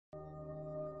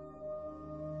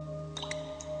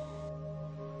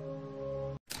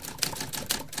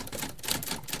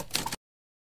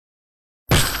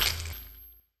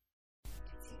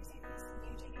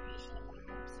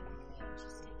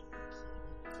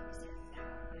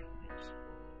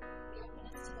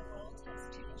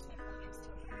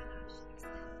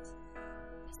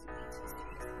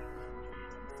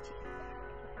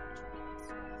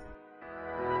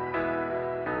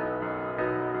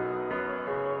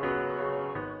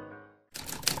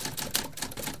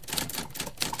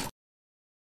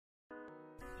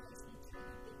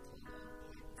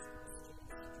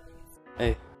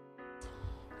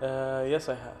Yes,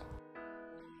 I have.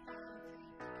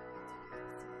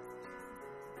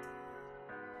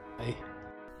 اي.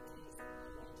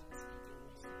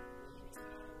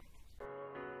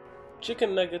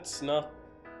 Chicken nuggets, not,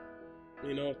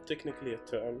 technically a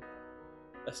term.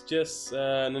 It's just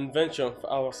an invention of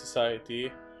our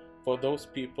society for those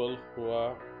people who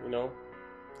are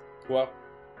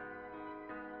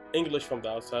English from the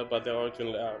outside, but they're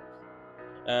originally Arab.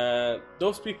 And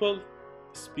those people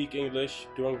speak English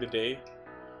during the day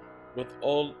with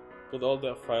all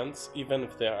their friends, even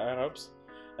if they're Arabs.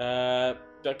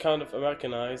 They're kind of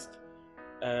Americanized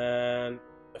and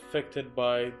affected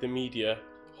by the media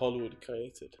Hollywood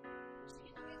created.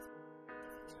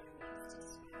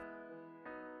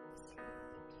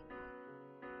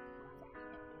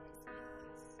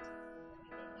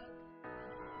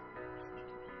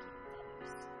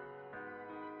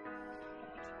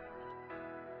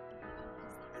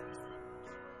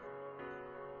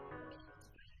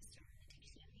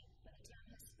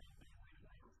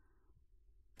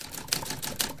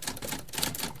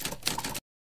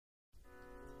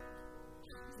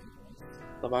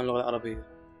 طبعا اللغة العربية.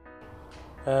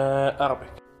 Arabic.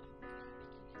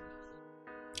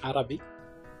 عربي.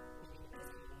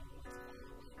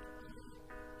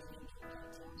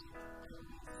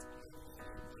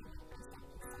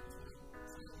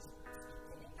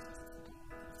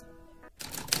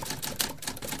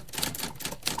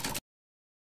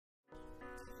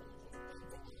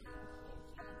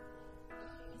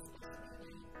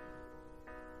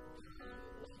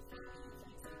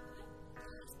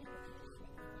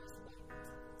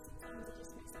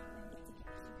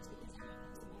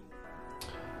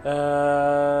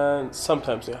 And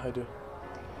sometimes, yeah, I do.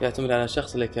 يعتمد على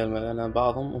الشخص اللي يكلمه، لأن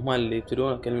بعضهم هم اللي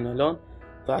يبتدون يكلمون هلون،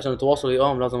 فعشان يتواصلوا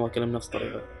وياهم لازم أكلم نفس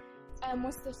الطريقة.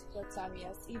 Most of the time,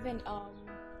 yes. Even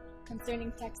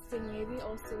concerning texting, maybe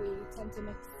also we tend to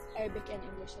mix Arabic and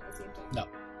English at the same time. لا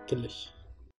كلش.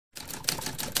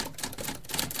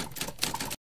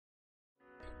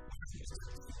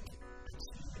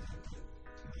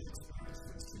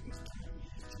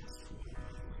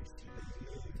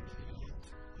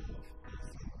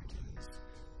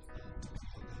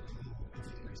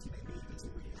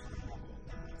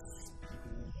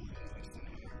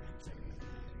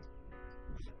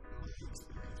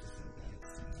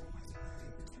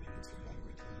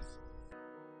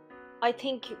 I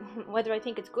think whether I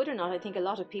think it's good or not, I think a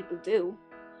lot of people do.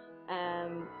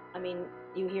 I mean,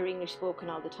 you hear English spoken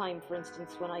all the time. For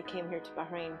instance, when I came here to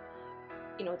Bahrain,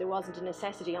 there wasn't a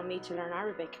necessity on me to learn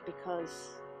Arabic because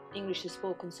English is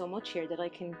spoken so much here that I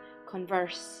can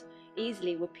converse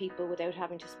easily with people without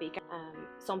having to speak.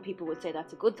 Some people would say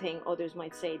that's a good thing. Others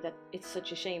might say that it's such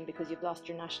a shame because you've lost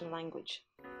your national language.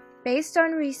 Based on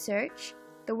research,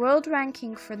 the world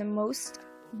ranking for the most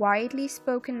widely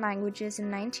spoken languages in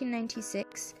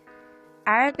 1996,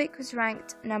 Arabic was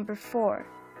ranked number 4,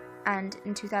 and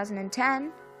in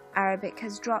 2010, Arabic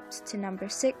has dropped to number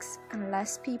 6 and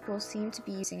less people seem to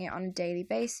be using it on a daily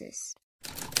basis.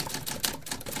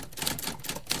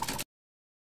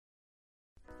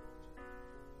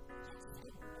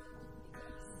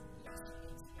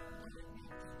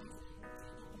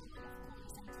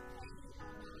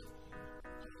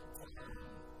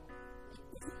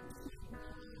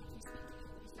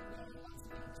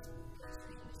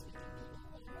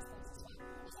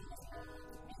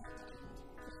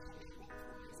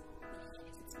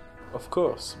 Of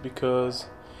course, because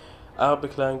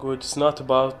Arabic language is not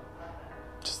about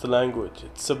just the language.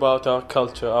 It's about our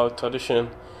culture, our tradition,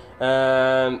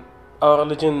 and our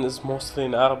religion is mostly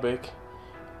in Arabic.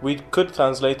 We could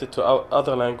translate it to our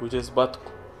other languages, but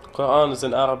Quran is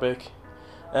in Arabic,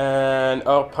 and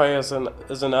our prayers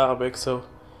is in Arabic. So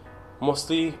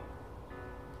mostly,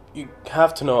 you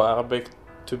have to know Arabic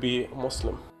to be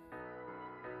Muslim.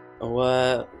 هو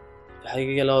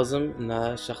الحقيقة لازم إن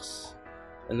الشخص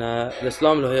إن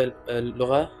الإسلام له هي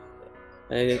اللغة،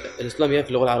 يعني الإسلام هي في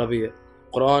اللغة العربية،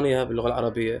 القرآن هي باللغة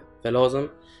العربية، فلازم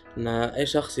إن أي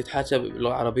شخص يتحكى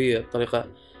باللغة العربية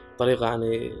بطريقة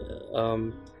يعني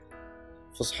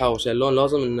فصحى وشلون،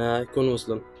 لازم إنه يكون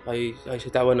مسلم. هاي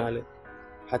شيء تعودنا عليه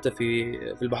حتى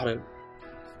في البحرين.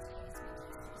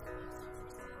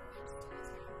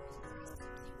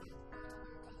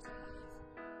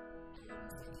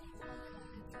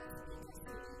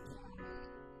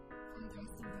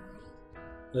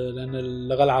 لأن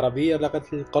اللغة العربية لغة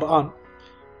القرآن،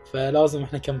 فلازم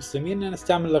إحنا كمسلمين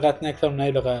نستعمل لغتنا أكثر من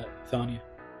أي لغة ثانية.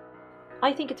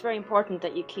 I think it's very important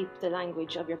that you keep the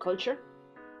language of your culture.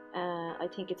 I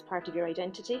think it's part of your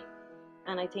identity,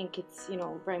 and I think it's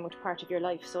very much part of your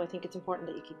life. So I think it's important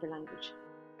that you keep your language.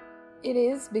 It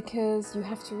is, because you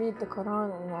have to read the Quran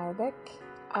in Arabic.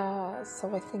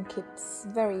 So I think it's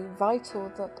very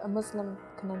vital that a Muslim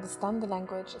can understand the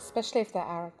language, especially if they're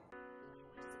Arab.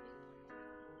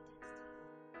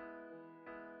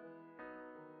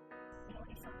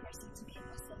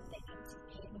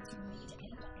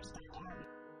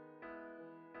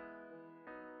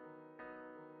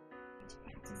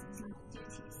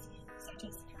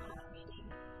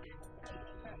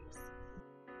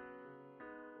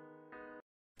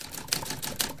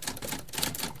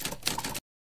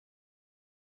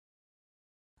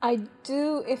 I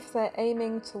do if they're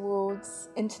aiming towards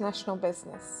international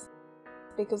business,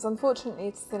 because unfortunately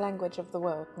it's the language of the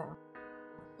world now.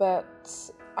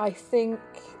 But I think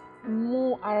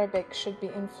more Arabic should be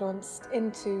influenced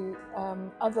into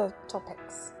other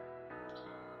topics.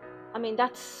 I mean,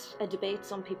 that's a debate.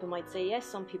 Some people might say yes,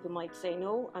 some people might say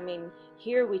no. I mean,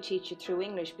 here we teach it through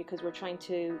English because we're trying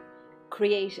to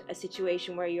create a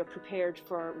situation where you're prepared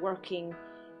for working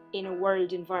in a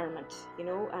world environment, you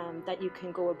know, that you can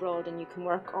go abroad and you can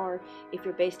work, or if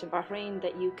you're based in Bahrain,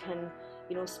 that you can,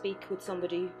 you know, speak with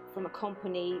somebody from a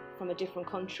company from a different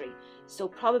country. So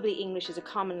probably English is a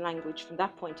common language from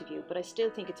that point of view, but I still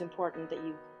think it's important that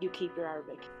you keep your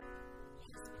Arabic.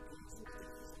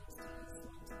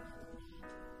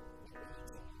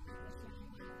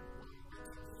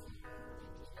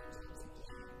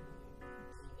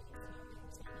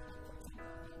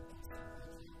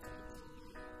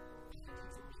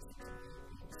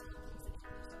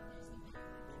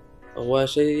 هو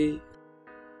شيء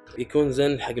يكون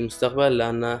زين حق المستقبل،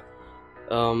 لأنه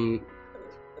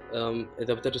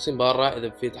إذا بتدرسين برا، إذا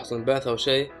في تحصلين بعث أو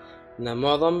شيء، إن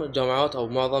معظم الجامعات أو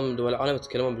معظم دول العالم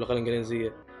يتكلمون باللغة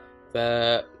الإنجليزية،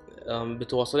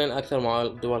 بتواصلين أكثر مع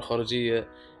الدول الخارجية،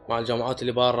 مع الجامعات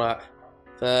اللي برا،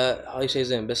 فهاي شيء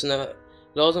زين. بس إنه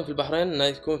لازم في البحرين إنه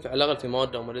يكون في على الأقل في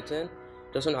مادة أو مادتين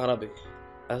يدرسون عربي،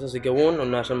 على أساس يقوون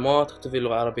إنه عشان ما تختفي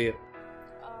اللغة العربية.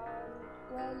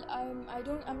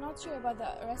 I'm not sure about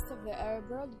the rest of the Arab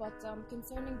world, but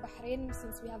concerning Bahrain,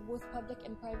 since we have both public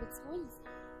and private schools,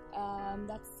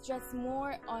 that's just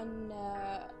more on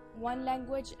one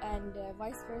language and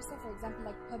vice versa. For example,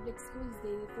 like public schools,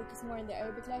 they focus more on the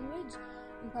Arabic language,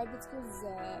 and private schools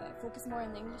focus more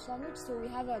on the English language, so we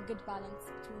have a good balance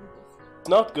between both.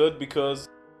 It's not good because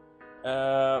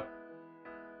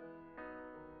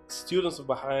students of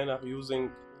Bahrain are using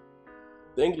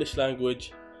the English language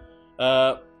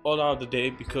all around the day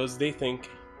because they think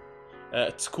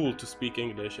it's cool to speak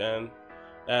English,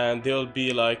 and they'll be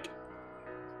like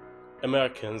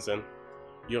Americans and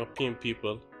European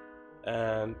people,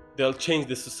 and they'll change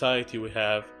the society we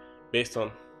have based on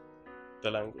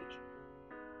the language.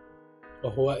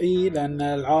 وهو لأن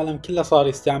العالم كله صار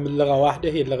يستعمل لغة واحدة،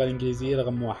 هي اللغة الإنجليزية، لغة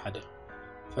موحدة،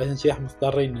 فعشان شي احنا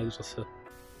مضطرين ندرسها.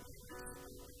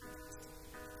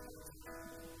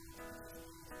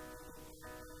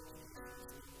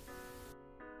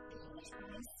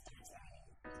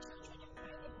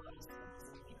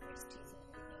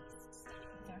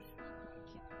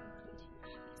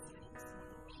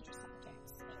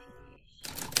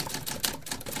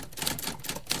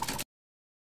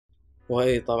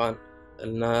 وهي طبعا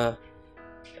إنها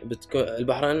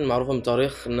البحرين معروفة من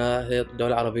تاريخ إنها هي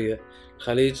دولة عربية،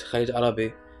 خليج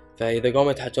عربي، فإذا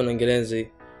قاموا يتحكون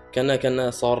إنجليزي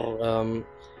كنا صار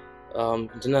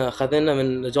جنا أخذنا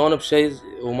من جانب شيء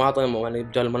وما أعطينا، يعني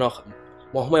بجال المناخ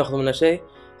ما هم يأخذون منا شيء،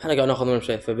 إحنا قاعد نأخذ منهم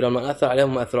شيء، فبدل ما نأثر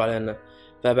عليهم ما أثروا علينا،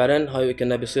 فبعدين هاي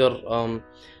كنا بيصير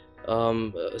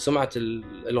سمعة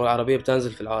اللغة العربية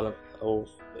بتنزل في العالم أو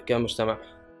كمجتمع.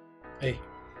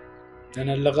 لأن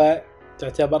اللغة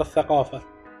تعتبر الثقافة،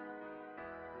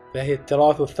 فهي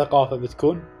التراث والثقافة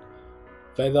بتكون،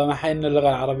 فإذا ما حينا اللغة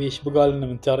العربية إيش بقى لنا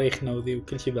من تاريخنا وذي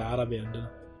وكل شيء بالعربي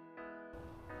عندنا.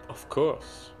 Of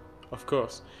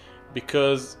course,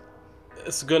 because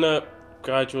it's gonna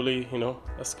gradually,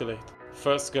 escalate.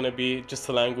 First, it's gonna be just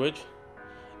a language,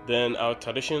 then our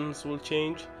traditions will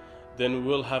change, then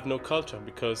we'll have no culture,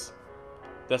 because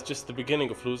that's just the beginning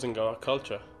of losing our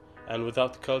culture, and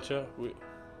without culture,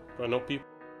 we're no people.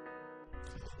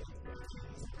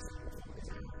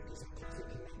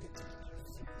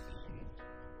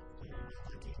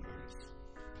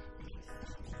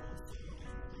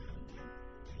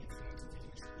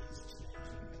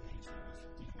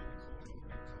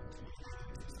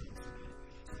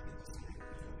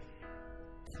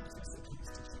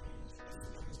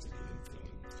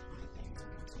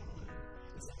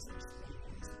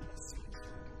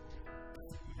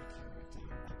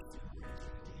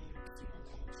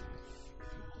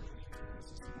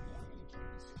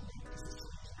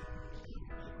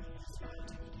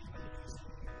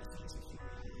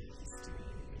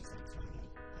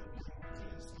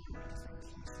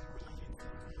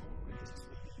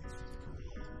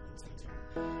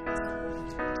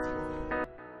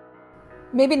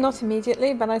 Maybe not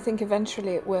immediately, but I think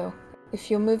eventually it will. If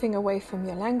you're moving away from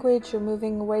your language, you're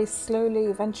moving away slowly,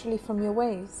 eventually from your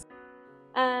ways.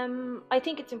 I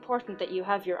think it's important that you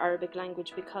have your Arabic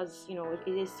language because, you know,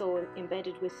 it is so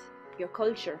embedded with your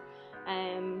culture.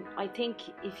 I think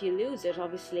if you lose it,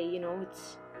 obviously, you know,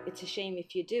 it's a shame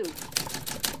if you do.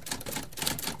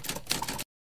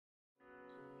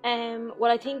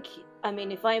 Well, I think, I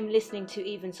mean, if I'm listening to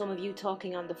even some of you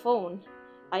talking on the phone,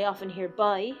 I often hear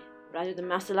bye rather than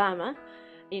masalama,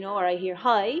 you know, or I hear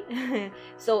hi.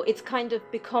 So it's kind of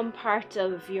become part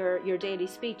of your daily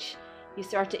speech. You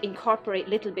start to incorporate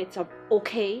little bits of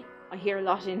okay. I hear a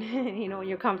lot in you know, in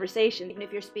your conversation, even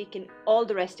if you're speaking all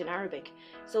the rest in Arabic.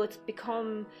 So it's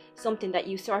become something that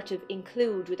you sort of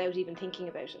include without even thinking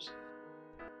about it.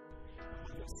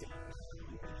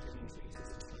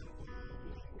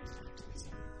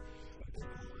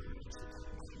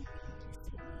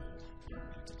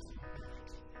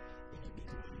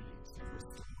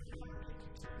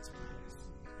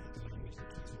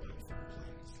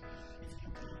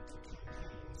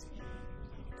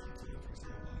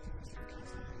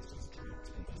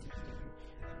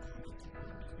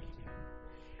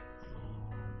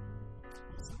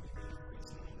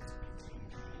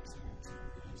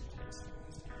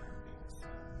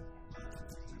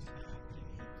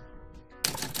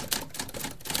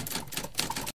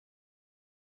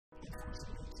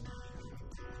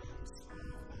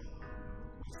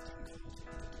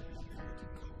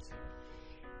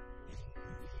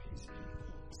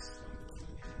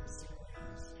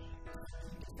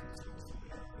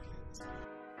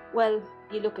 Well,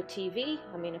 you look at TV.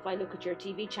 I mean, if I look at your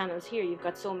TV channels here, you've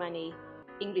got so many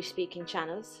English-speaking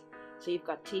channels. So you've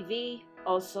got TV,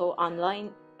 also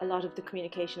online. A lot of the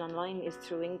communication online is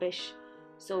through English.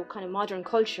 So kind of modern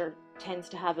culture tends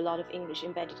to have a lot of English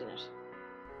embedded in it.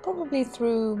 Probably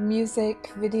through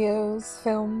music, videos,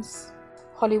 films,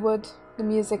 Hollywood, the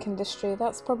music industry.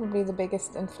 That's probably the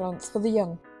biggest influence for the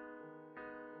young.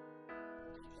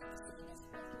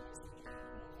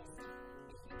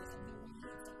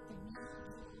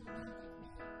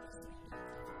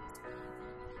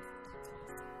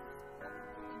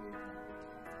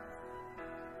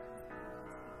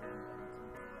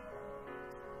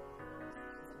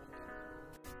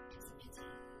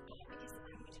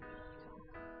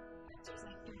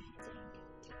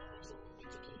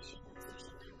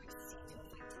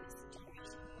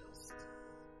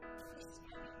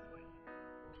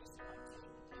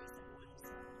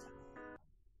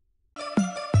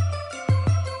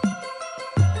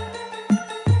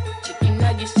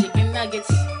 Chicken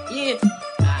nuggets, yeah.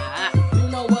 You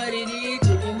know what it is.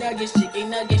 Chicken nuggets, chicken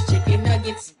nuggets, chicken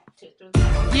nuggets.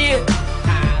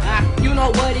 Yeah. You know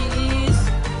what it is.